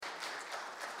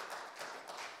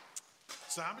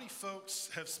So how many folks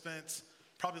have spent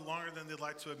probably longer than they'd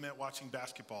like to admit watching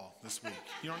basketball this week?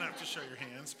 You don't have to show your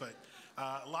hands, but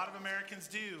a lot of Americans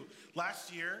do.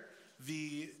 Last year,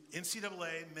 the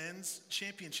NCAA men's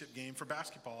championship game for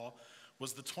basketball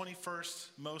was the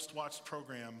 21st most watched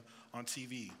program on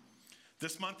TV.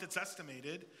 This month, it's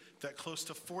estimated that close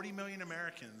to 40 million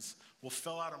Americans will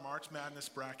fill out a March Madness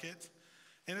bracket.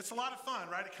 And it's a lot of fun,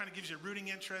 right? It kind of gives you a rooting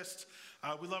interest.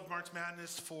 We love March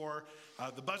Madness for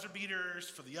the buzzer beaters,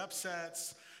 for the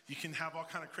upsets. You can have all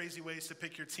kind of crazy ways to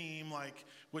pick your team, like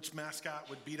which mascot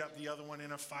would beat up the other one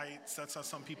in a fight. So that's how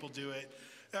some people do it.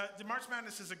 The March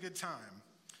Madness is a good time.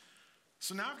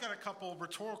 So now I've got a couple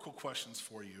rhetorical questions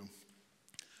for you.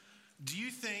 Do you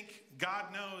think God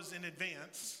knows in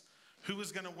advance who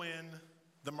is going to win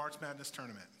the March Madness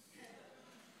tournament?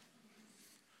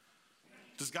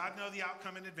 Does God know the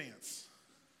outcome in advance?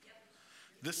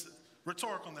 This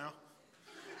rhetorical now.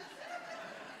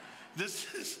 This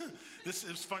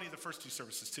is funny, the first two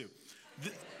services too.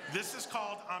 This is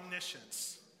called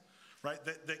omniscience, right?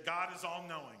 That God is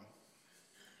all-knowing.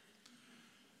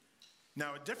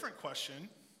 Now, a different question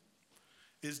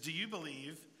is, do you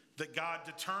believe that God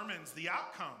determines the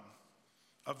outcome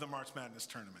of the March Madness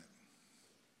tournament?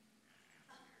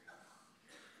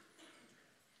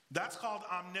 That's called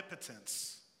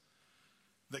omnipotence,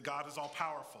 that God is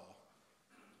all-powerful.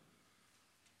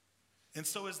 And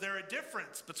so is there a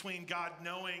difference between God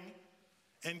knowing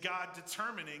and God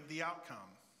determining the outcome?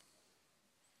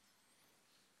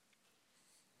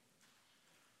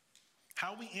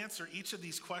 How we answer each of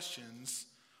these questions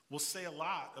will say a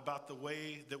lot about the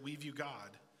way that we view God,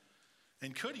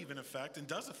 and could even affect, and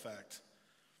does affect,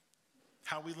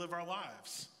 how we live our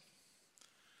lives.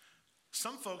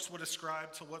 Some folks would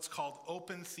ascribe to what's called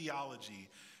open theology,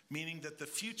 meaning that the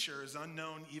future is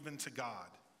unknown even to God,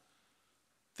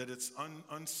 that it's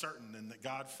uncertain, and that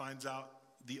God finds out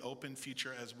the open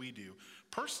future as we do.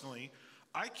 Personally,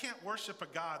 I can't worship a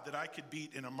God that I could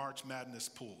beat in a March Madness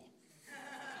pool.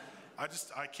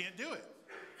 I can't do it.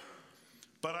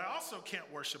 But I also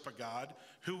can't worship a God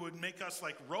who would make us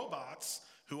like robots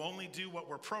who only do what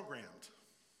we're programmed.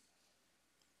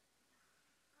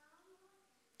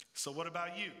 So what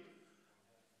about you?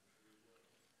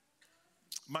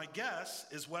 My guess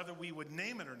is, whether we would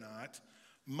name it or not,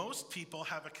 most people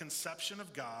have a conception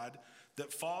of God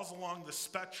that falls along the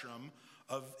spectrum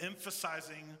of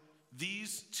emphasizing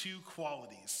these two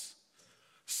qualities: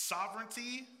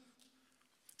 sovereignty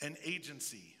and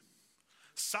agency.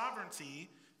 Sovereignty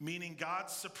meaning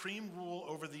God's supreme rule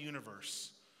over the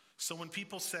universe. So when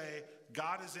people say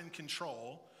God is in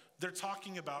control, they're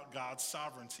talking about God's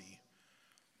sovereignty.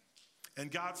 And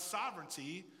God's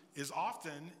sovereignty is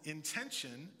often in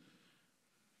tension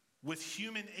with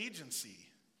human agency.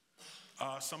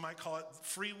 Some might call it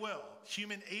free will,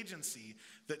 human agency,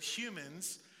 that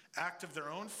humans act of their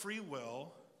own free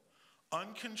will,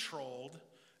 uncontrolled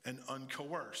and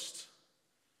uncoerced.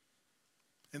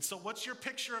 And so what's your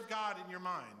picture of God in your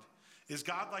mind? Is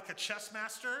God like a chess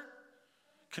master,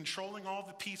 controlling all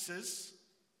the pieces?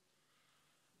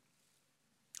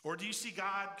 Or do you see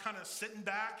God kind of sitting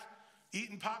back,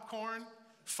 eating popcorn,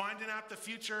 finding out the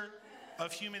future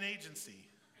of human agency?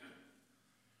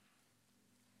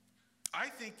 I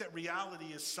think that reality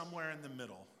is somewhere in the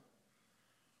middle.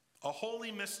 A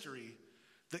holy mystery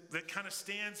that kind of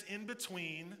stands in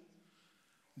between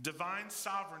divine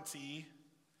sovereignty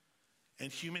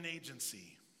and human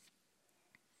agency.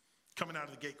 Coming out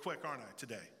of the gate quick, aren't I,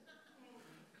 today?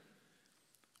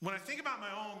 When I think about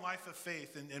my own life of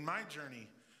faith and my journey,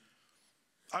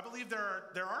 I believe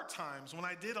there are times when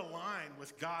I did align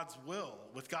with God's will,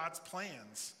 with God's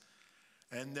plans.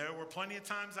 And there were plenty of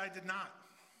times I did not.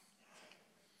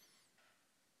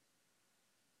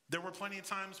 There were plenty of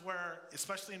times where,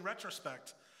 especially in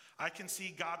retrospect, I can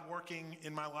see God working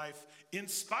in my life in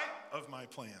spite of my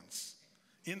plans,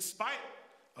 in spite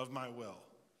of my will.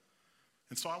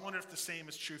 And so I wonder if the same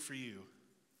is true for you.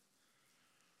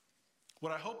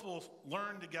 What I hope we'll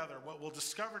learn together, what we'll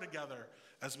discover together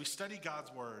as we study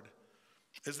God's word,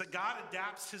 is that God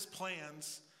adapts his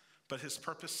plans, but his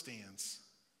purpose stands.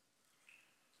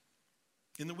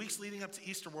 In the weeks leading up to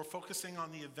Easter, we're focusing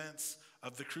on the events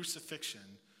of the crucifixion,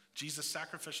 Jesus'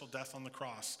 sacrificial death on the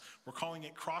cross. We're calling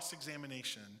it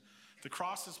cross-examination. The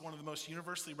cross is one of the most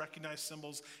universally recognized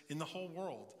symbols in the whole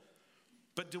world.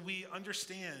 But do we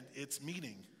understand its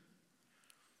meaning?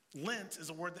 Lent is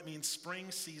a word that means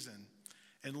spring season.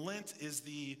 And Lent is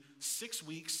the 6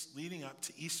 weeks leading up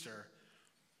to Easter.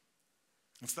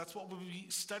 And so that's what we'll be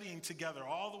studying together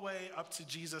all the way up to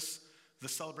Jesus, the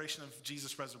celebration of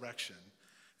Jesus' resurrection.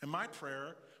 And my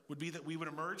prayer would be that we would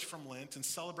emerge from Lent and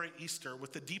celebrate Easter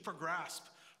with a deeper grasp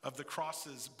of the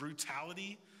cross's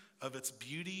brutality, of its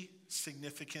beauty,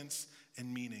 significance,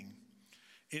 and meaning.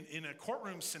 In a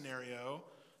courtroom scenario,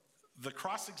 the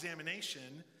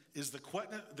cross-examination is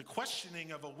the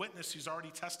questioning of a witness who's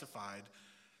already testified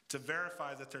to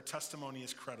verify that their testimony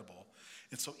is credible.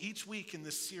 And so each week in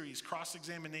this series,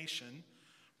 Cross-Examination,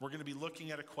 we're going to be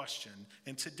looking at a question.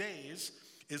 And today's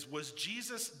is, was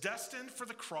Jesus destined for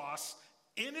the cross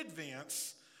in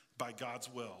advance by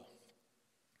God's will?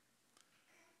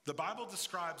 The Bible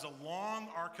describes a long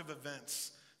arc of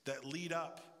events that lead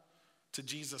up to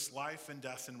Jesus' life and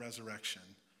death and resurrection.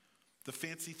 The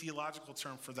fancy theological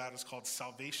term for that is called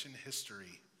salvation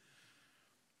history.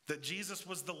 That Jesus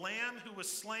was the Lamb who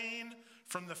was slain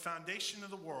from the foundation of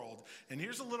the world. And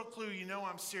here's a little clue, you know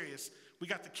I'm serious. We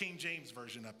got the King James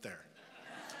version up there.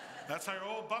 That's how,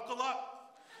 oh, buckle up.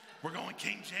 We're going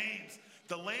King James.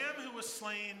 The Lamb who was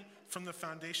slain from the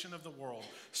foundation of the world.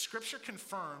 Scripture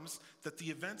confirms that the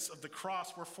events of the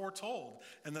cross were foretold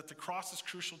and that the cross is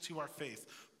crucial to our faith.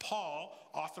 Paul,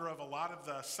 author of a lot of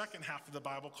the second half of the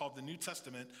Bible called the New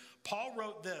Testament, Paul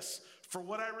wrote this, "For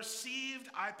what I received,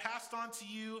 I passed on to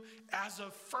you as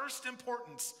of first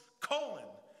importance,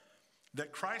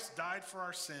 that Christ died for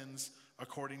our sins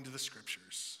according to the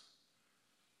Scriptures."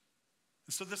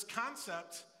 And so this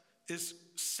concept is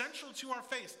central to our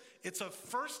faith. It's of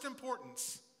first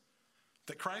importance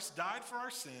that Christ died for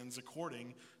our sins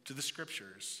according to the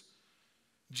Scriptures.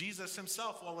 Jesus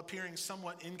himself, while appearing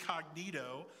somewhat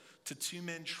incognito to two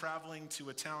men traveling to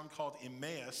a town called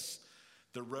Emmaus,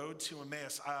 the road to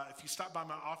Emmaus. If you stop by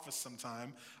my office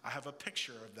sometime, I have a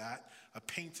picture of that, a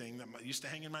painting that used to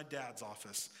hang in my dad's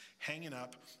office, hanging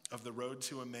up of the road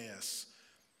to Emmaus.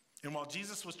 And while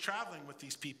Jesus was traveling with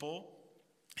these people,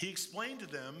 he explained to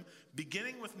them,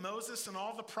 beginning with Moses and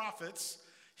all the prophets,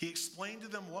 he explained to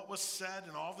them what was said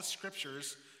in all the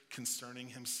Scriptures concerning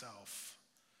himself.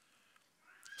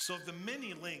 So of the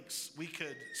many links we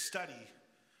could study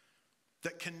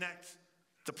that connect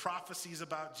the prophecies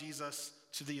about Jesus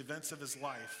to the events of his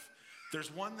life,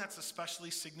 there's one that's especially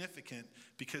significant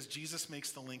because Jesus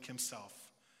makes the link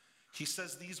himself. He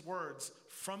says these words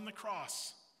from the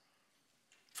cross,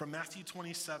 from Matthew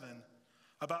 27.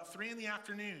 About 3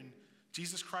 p.m,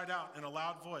 Jesus cried out in a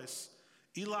loud voice,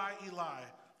 "Eli, Eli,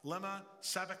 lema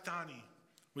sabachthani,"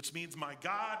 which means, my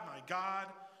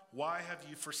God, why have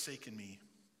you forsaken me?"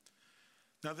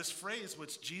 Now this phrase,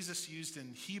 which Jesus used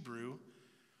in Hebrew,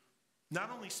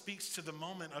 not only speaks to the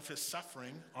moment of his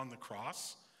suffering on the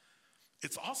cross,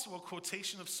 it's also a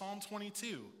quotation of Psalm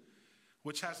 22,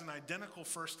 which has an identical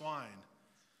first line.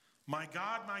 My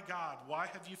God, why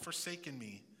have you forsaken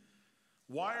me?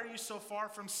 Why are you so far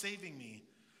from saving me,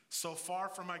 so far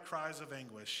from my cries of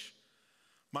anguish?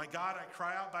 My God, I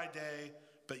cry out by day,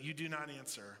 but you do not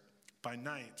answer. By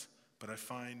night, but I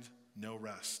find no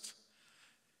rest.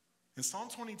 And Psalm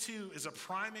 22 is a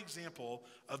prime example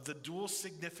of the dual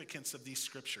significance of these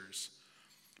scriptures.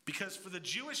 Because for the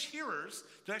Jewish hearers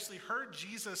that actually heard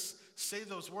Jesus say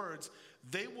those words,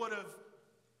 that would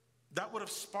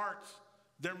have sparked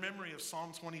their memory of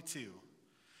Psalm 22.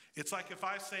 It's like if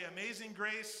I say amazing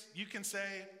grace, you can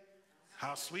say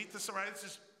how sweet the, right? It's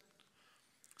just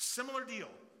similar deal.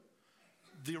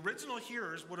 The original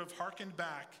hearers would have hearkened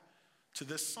back to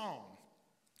this psalm.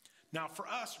 Now for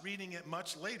us reading it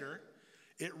much later,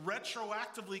 it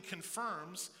retroactively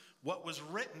confirms what was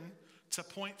written to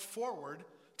point forward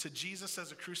to Jesus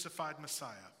as a crucified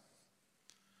Messiah.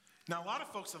 Now a lot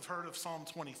of folks have heard of Psalm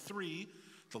 23,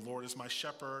 the Lord is my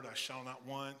shepherd, I shall not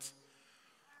want.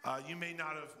 You may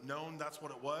not have known that's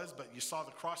what it was, but you saw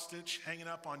the cross stitch hanging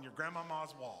up on your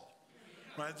grandmama's wall.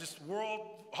 Right? Just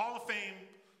World Hall of Fame,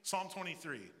 Psalm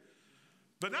 23.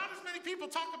 But not as many people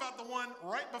talk about the one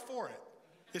right before it.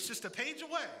 It's just a page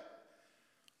away.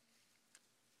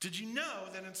 Did you know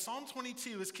that in Psalm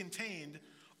 22 is contained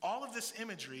all of this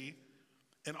imagery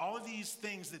and all of these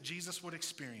things that Jesus would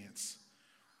experience?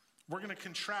 We're going to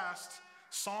contrast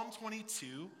Psalm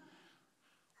 22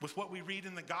 with what we read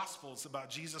in the Gospels about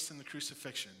Jesus and the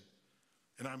crucifixion.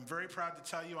 And I'm very proud to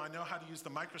tell you I know how to use the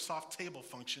Microsoft table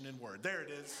function in Word. There it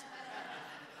is.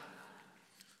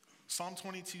 Psalm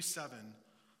 22:7.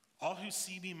 All who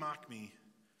see me mock me.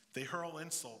 They hurl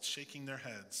insults, shaking their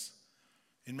heads.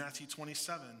 In Matthew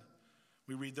 27,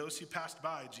 we read those who passed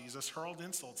by Jesus hurled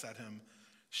insults at him,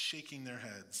 shaking their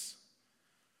heads.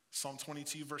 Psalm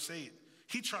 22, verse 8.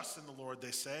 He trusts in the Lord,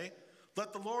 they say.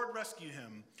 Let the Lord rescue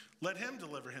him. Let him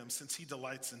deliver him, since he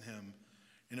delights in him.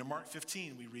 And in Mark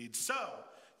 15, we read, so,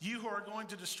 you who are going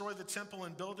to destroy the temple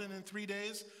and build it in 3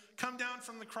 days, come down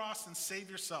from the cross and save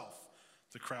yourself.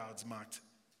 The crowds mocked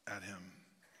at him.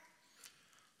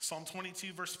 Psalm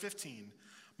 22, verse 15.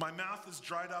 My mouth is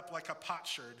dried up like a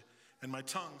potsherd, and my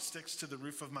tongue sticks to the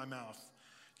roof of my mouth.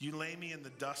 You lay me in the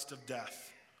dust of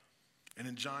death. And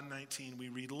in John 19, we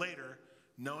read later,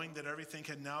 knowing that everything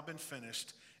had now been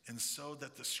finished, and so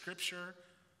that the scripture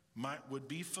would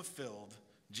be fulfilled,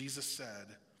 Jesus said,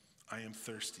 I am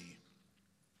thirsty.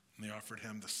 And they offered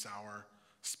him the sour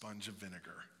sponge of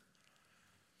vinegar.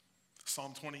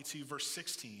 Psalm 22, verse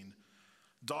 16.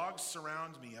 Dogs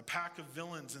surround me, a pack of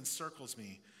villains encircles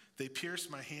me. They pierce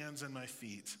my hands and my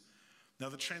feet. Now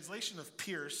the translation of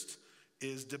pierced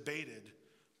is debated,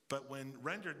 but when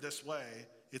rendered this way,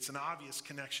 it's an obvious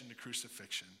connection to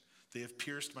crucifixion. They have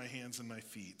pierced my hands and my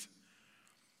feet.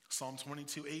 Psalm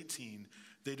 22, 18.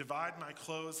 They divide my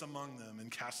clothes among them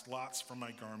and cast lots for my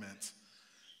garment.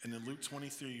 And in Luke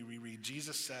 23, we read,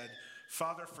 Jesus said,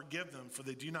 Father, forgive them, for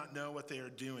they do not know what they are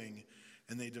doing.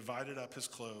 And they divided up his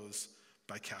clothes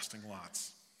by casting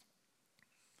lots.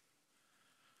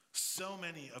 So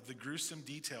many of the gruesome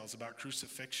details about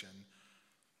crucifixion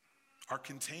are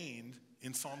contained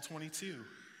in Psalm 22.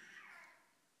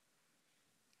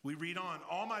 We read on,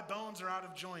 all my bones are out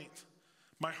of joint.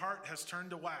 My heart has turned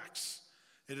to wax.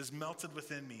 It is melted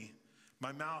within me.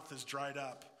 My mouth is dried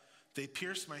up. They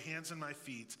pierced my hands and my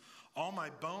feet. All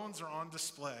my bones are on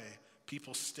display.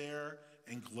 People stare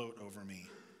and gloat over me.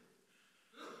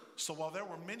 So while there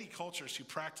were many cultures who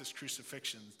practiced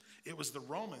crucifixion, it was the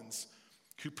Romans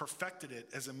who perfected it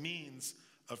as a means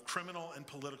of criminal and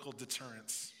political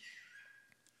deterrence.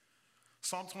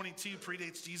 Psalm 22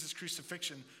 predates Jesus'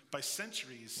 crucifixion by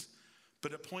centuries,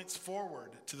 but it points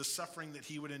forward to the suffering that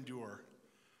he would endure.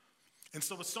 And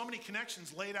so with so many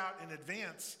connections laid out in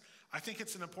advance, I think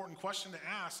it's an important question to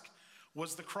ask,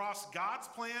 was the cross God's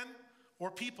plan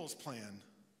or people's plan?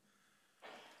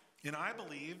 And I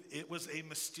believe it was a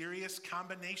mysterious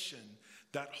combination,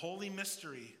 that holy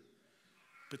mystery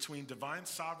between divine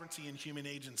sovereignty and human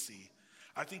agency.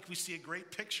 I think we see a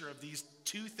great picture of these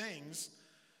two things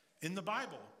in the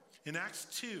Bible. In Acts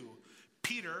 2,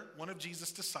 Peter, one of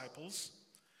Jesus' disciples,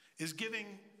 is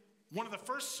giving one of the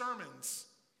first sermons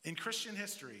in Christian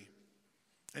history.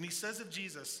 And he says of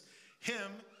Jesus,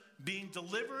 him being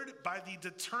delivered by the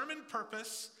determined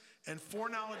purpose and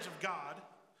foreknowledge of God,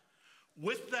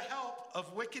 with the help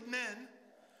of wicked men,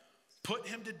 put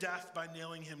him to death by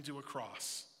nailing him to a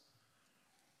cross.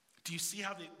 Do you see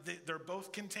how they're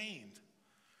both contained?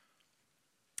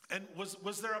 And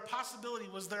was there a possibility,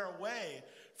 was there a way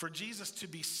for Jesus to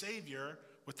be Savior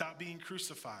without being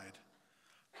crucified?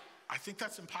 I think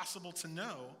that's impossible to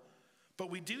know, but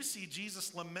we do see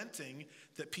Jesus lamenting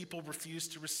that people refuse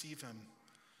to receive him.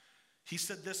 He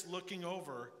said this looking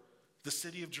over the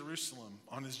city of Jerusalem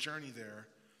on his journey there.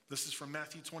 This is from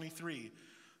Matthew 23.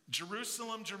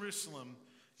 Jerusalem, Jerusalem,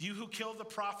 you who kill the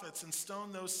prophets and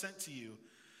stone those sent to you.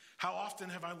 How often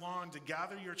have I longed to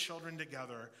gather your children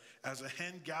together as a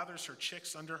hen gathers her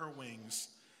chicks under her wings,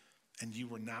 and you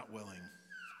were not willing.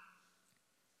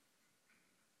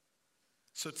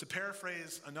 So to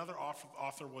paraphrase another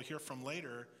author we'll hear from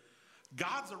later,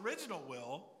 God's original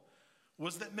will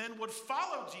was that men would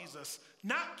follow Jesus,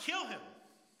 not kill him.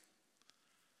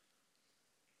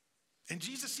 And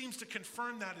Jesus seems to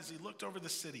confirm that as he looked over the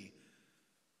city.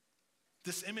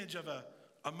 This image of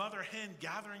a mother hen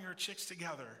gathering her chicks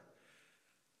together.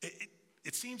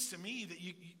 It seems to me that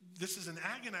this is an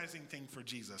agonizing thing for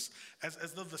Jesus, as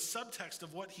though the subtext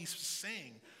of what he's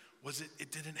saying was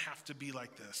it didn't have to be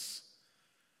like this.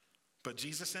 But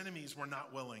Jesus' enemies were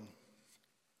not willing.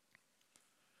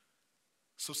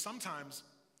 So sometimes,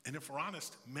 and if we're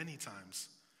honest, many times,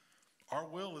 our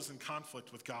will is in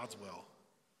conflict with God's will.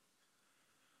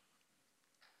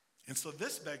 And so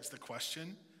this begs the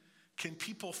question, can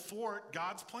people thwart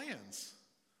God's plans?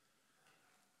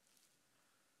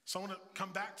 So I want to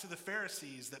come back to the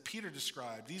Pharisees that Peter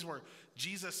described. These were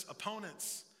Jesus'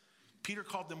 opponents. Peter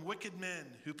called them wicked men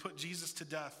who put Jesus to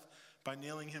death by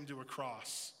nailing him to a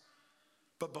cross.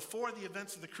 But before the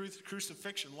events of the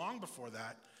crucifixion, long before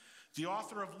that, the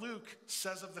author of Luke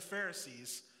says of the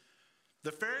Pharisees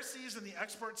and the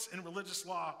experts in religious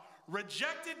law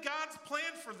rejected God's plan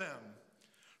for them,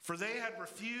 for they had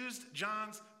refused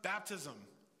John's baptism.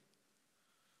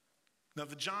 Now,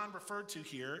 the John referred to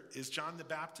here is John the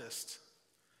Baptist.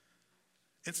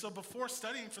 And so before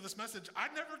studying for this message,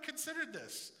 I'd never considered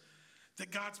this, that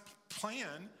God's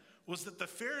plan was that the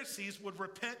Pharisees would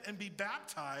repent and be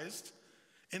baptized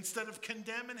instead of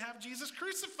condemn and have Jesus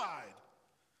crucified.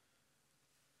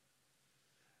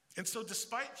 And so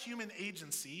despite human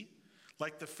agency,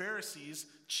 like the Pharisees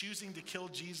choosing to kill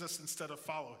Jesus instead of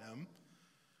follow him,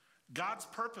 God's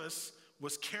purpose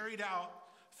was carried out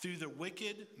through the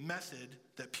wicked method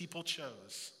that people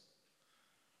chose.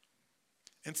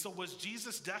 And so was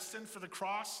Jesus destined for the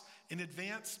cross in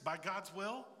advance by God's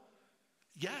will?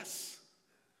 Yes.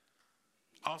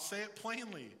 I'll say it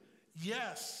plainly.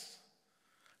 Yes.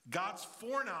 God's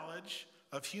foreknowledge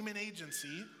of human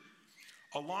agency,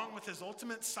 along with his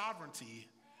ultimate sovereignty,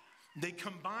 they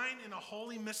combine in a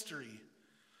holy mystery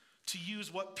to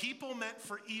use what people meant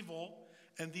for evil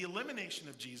and the elimination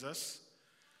of Jesus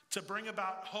to bring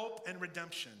about hope and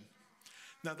redemption.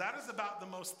 Now, that is about the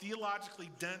most theologically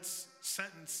dense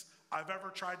sentence I've ever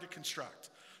tried to construct.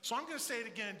 So I'm going to say it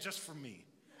again just for me.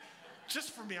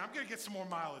 Just for me. I'm going to get some more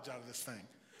mileage out of this thing.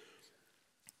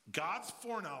 God's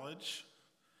foreknowledge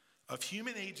of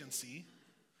human agency,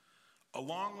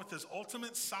 along with his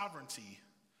ultimate sovereignty,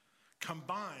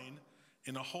 combine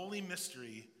in a holy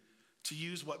mystery to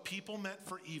use what people meant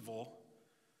for evil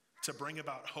to bring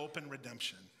about hope and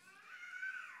redemption.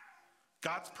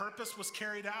 God's purpose was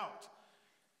carried out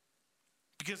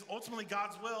because ultimately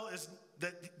God's will is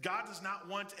that God does not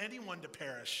want anyone to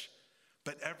perish,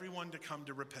 but everyone to come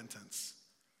to repentance.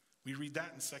 We read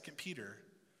that in 2 Peter.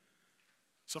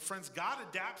 So friends, God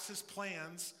adapts his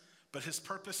plans, but his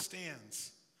purpose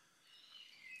stands.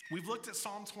 We've looked at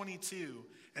Psalm 22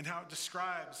 and how it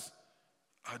describes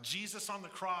Jesus on the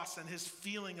cross and his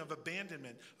feeling of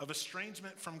abandonment, of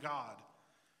estrangement from God.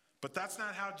 But that's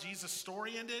not how Jesus'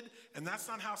 story ended, and that's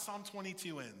not how Psalm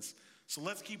 22 ends. So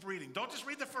let's keep reading. Don't just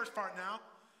read the first part now.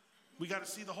 We got to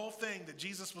see the whole thing that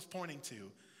Jesus was pointing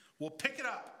to. We'll pick it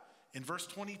up in verse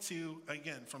 22,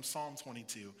 again, from Psalm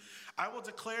 22. I will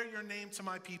declare your name to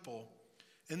my people.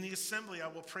 In the assembly I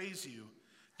will praise you.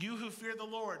 You who fear the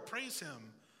Lord, praise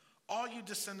him. All you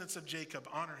descendants of Jacob,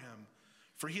 honor him.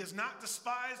 For he has not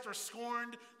despised or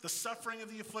scorned the suffering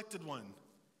of the afflicted one.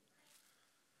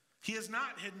 He has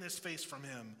not hidden his face from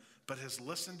him, but has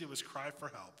listened to his cry for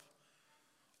help.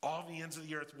 All the ends of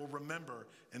the earth will remember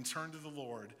and turn to the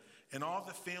Lord, and all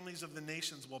the families of the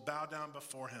nations will bow down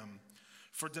before him.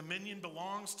 For dominion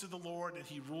belongs to the Lord, and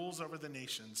he rules over the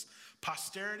nations.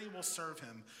 Posterity will serve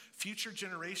him. Future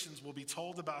generations will be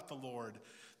told about the Lord.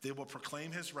 They will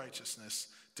proclaim his righteousness,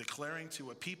 declaring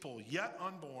to a people yet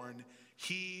unborn,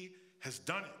 he has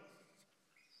done it.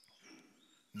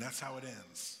 And that's how it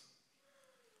ends.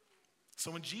 So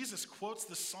when Jesus quotes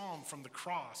the psalm from the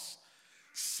cross,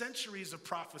 centuries of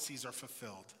prophecies are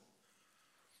fulfilled.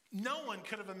 No one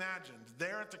could have imagined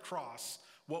there at the cross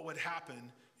what would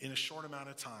happen in a short amount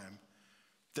of time,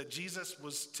 that Jesus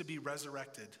was to be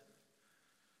resurrected,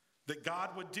 that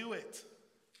God would do it.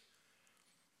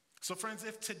 So friends,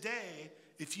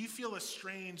 if you feel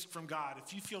estranged from God,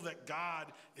 if you feel that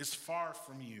God is far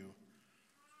from you,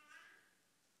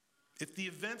 if the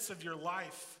events of your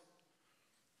life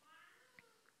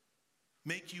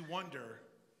make you wonder,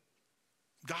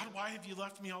 God, why have you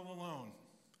left me all alone?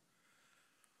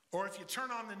 Or if you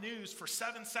turn on the news for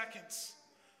 7 seconds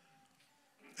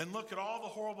and look at all the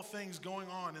horrible things going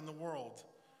on in the world,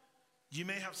 you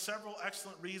may have several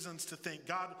excellent reasons to think,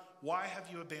 God, why have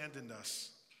you abandoned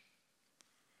us?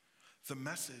 The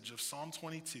message of Psalm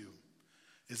 22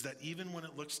 is that even when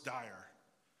it looks dire,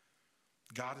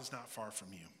 God is not far from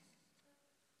you.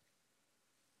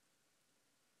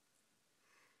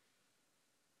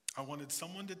 I wanted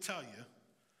someone to tell you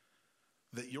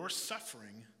that your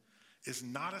suffering is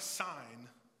not a sign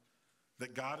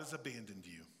that God has abandoned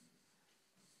you.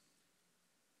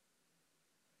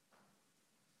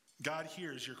 God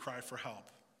hears your cry for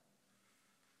help.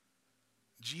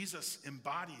 Jesus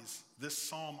embodies this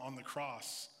psalm on the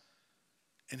cross,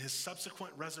 and his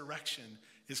subsequent resurrection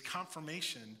is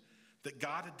confirmation that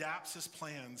God adapts his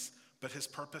plans, but his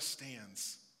purpose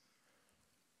stands.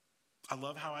 I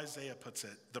love how Isaiah puts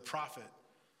it, the prophet.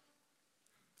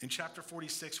 In chapter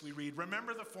 46, we read,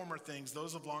 remember the former things,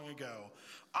 those of long ago.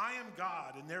 I am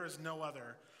God, and there is no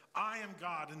other. I am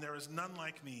God, and there is none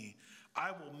like me.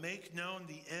 I will make known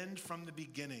the end from the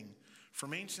beginning,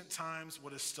 from ancient times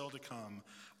what is still to come.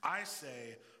 I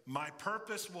say, my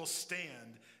purpose will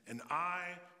stand, and I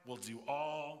will do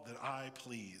all that I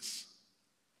please.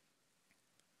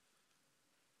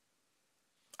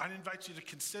 I'd invite you to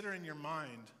consider in your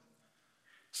mind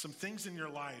some things in your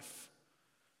life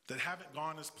that haven't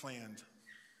gone as planned,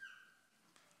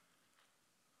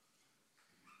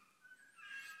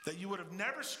 that you would have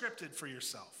never scripted for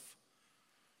yourself.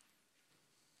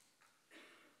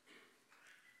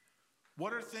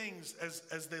 What are things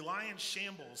as they lie in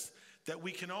shambles that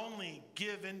we can only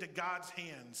give into God's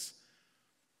hands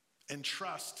and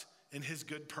trust in his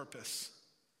good purpose?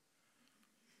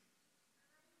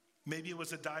 Maybe it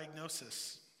was a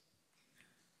diagnosis.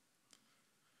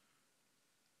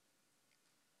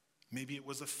 Maybe it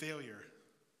was a failure.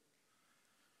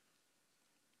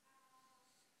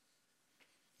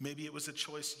 Maybe it was a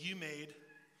choice you made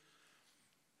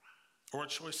or a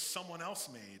choice someone else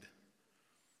made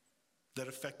that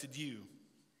affected you.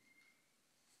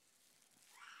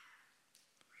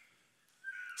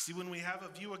 See, when we have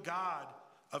a view of God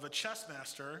of a chess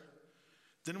master,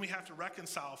 then we have to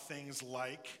reconcile things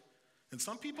like, and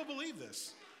some people believe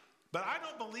this, but I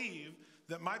don't believe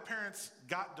that my parents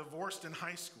got divorced in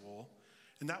high school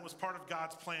and that was part of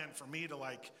God's plan for me to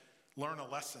learn a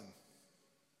lesson.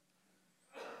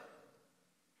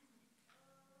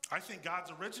 I think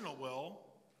God's original will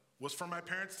was for my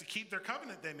parents to keep their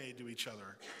covenant they made to each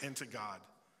other and to God.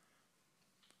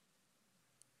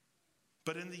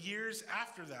 But in the years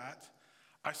after that,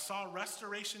 I saw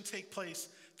restoration take place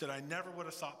that I never would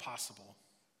have thought possible.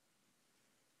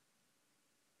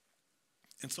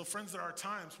 And so, friends, there are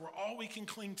times where all we can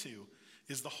cling to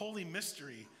is the holy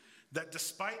mystery that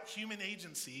despite human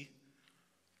agency,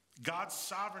 God's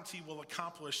sovereignty will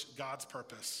accomplish God's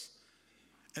purpose.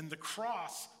 And the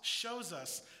cross shows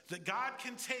us that God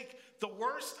can take the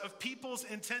worst of people's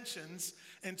intentions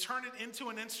and turn it into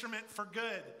an instrument for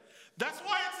good. That's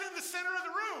why it's in the center of the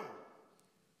room.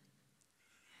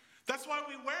 That's why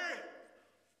we wear it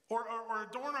or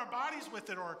adorn our bodies with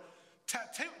it or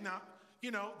tattoo. Now,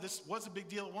 this was a big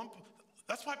deal at one point.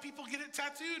 That's why people get it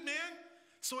tattooed, man,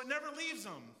 so it never leaves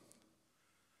them.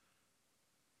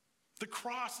 The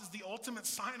cross is the ultimate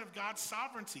sign of God's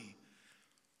sovereignty.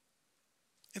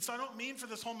 And so I don't mean for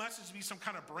this whole message to be some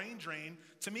kind of brain drain.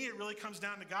 To me, it really comes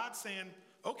down to God saying,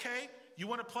 okay, you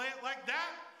want to play it like that?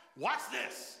 Watch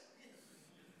this.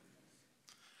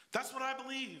 That's what I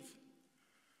believe.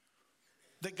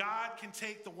 That God can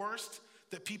take the worst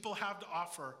that people have to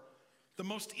offer, the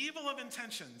most evil of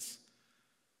intentions,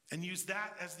 and use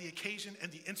that as the occasion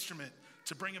and the instrument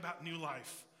to bring about new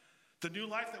life. The new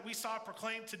life that we saw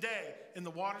proclaimed today in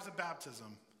the waters of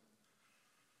baptism.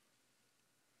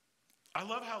 I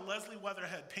love how Leslie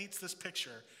Weatherhead paints this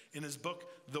picture in his book,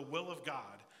 The Will of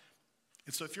God.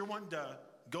 And so if you're wanting to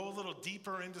go a little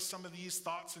deeper into some of these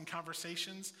thoughts and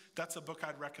conversations, that's a book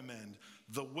I'd recommend.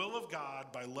 The Will of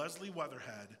God by Leslie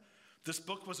Weatherhead. This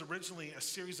book was originally a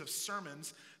series of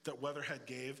sermons that Weatherhead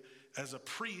gave as a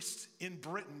priest in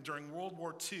Britain during World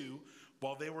War II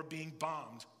while they were being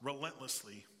bombed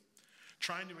relentlessly,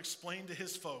 trying to explain to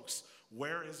his folks,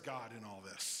 where is God in all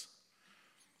this?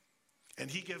 And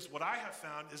he gives what I have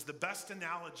found is the best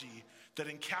analogy that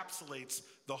encapsulates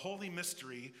the holy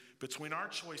mystery between our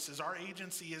choices, our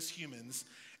agency as humans,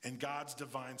 and God's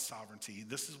divine sovereignty.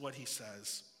 This is what he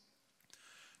says.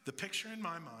 The picture in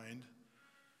my mind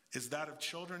is that of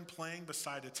children playing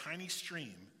beside a tiny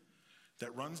stream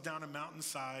that runs down a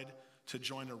mountainside to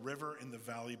join a river in the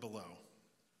valley below.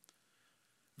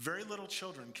 Very little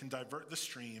children can divert the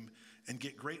stream and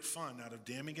get great fun out of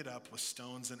damming it up with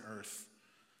stones and earth.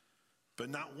 But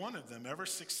not one of them ever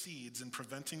succeeds in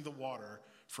preventing the water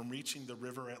from reaching the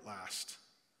river at last.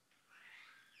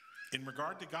 In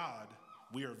regard to God,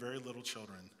 we are very little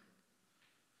children.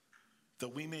 Though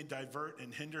we may divert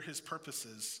and hinder his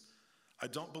purposes, I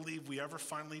don't believe we ever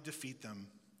finally defeat them.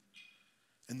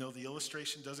 And though the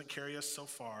illustration doesn't carry us so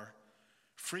far,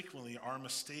 frequently our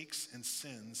mistakes and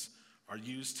sins are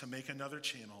used to make another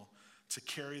channel to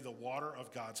carry the water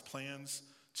of God's plans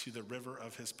to the river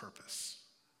of his purpose.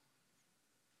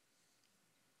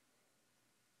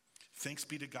 Thanks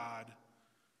be to God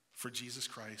for Jesus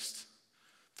Christ,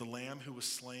 the Lamb who was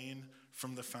slain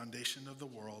from the foundation of the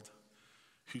world,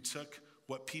 who took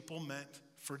what people meant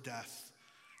for death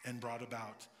and brought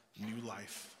about new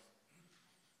life.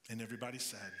 And everybody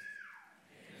said,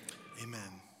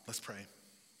 Amen. Let's pray.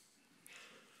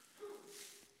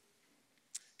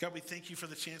 God, we thank you for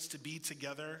the chance to be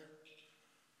together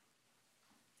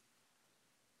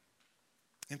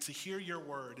and to hear your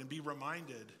word and be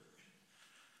reminded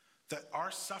that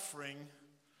our suffering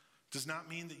does not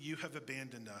mean that you have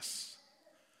abandoned us.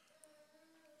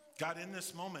 God, in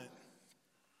this moment,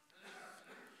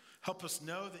 help us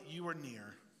know that you are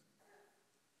near.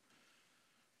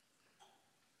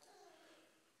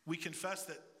 We confess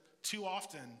that too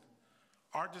often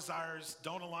our desires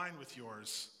don't align with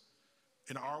yours,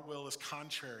 and our will is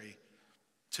contrary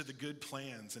to the good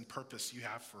plans and purpose you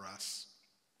have for us.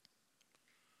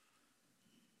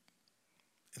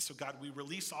 And so, God, we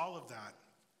release all of that.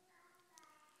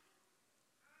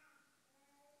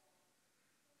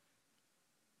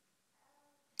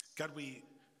 God, we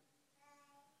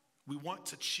want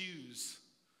to choose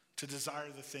to desire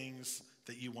the things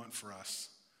that you want for us.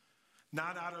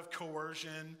 Not out of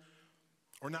coercion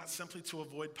or not simply to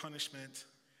avoid punishment,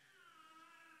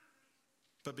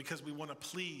 but because we want to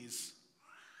please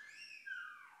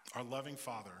our loving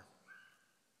Father.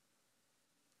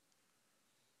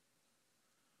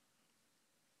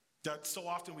 That so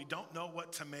often we don't know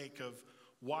what to make of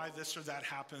why this or that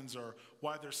happens or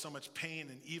why there's so much pain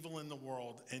and evil in the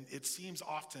world. And it seems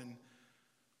often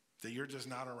that you're just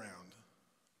not around.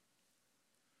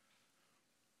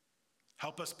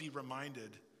 Help us be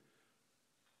reminded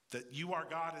that you are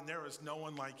God and there is no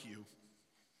one like you.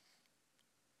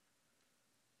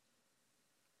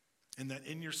 And that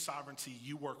in your sovereignty,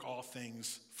 you work all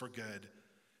things for good,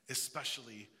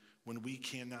 especially when we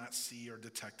cannot see or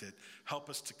detect it. Help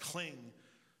us to cling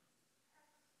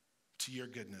to your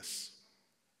goodness.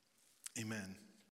 Amen.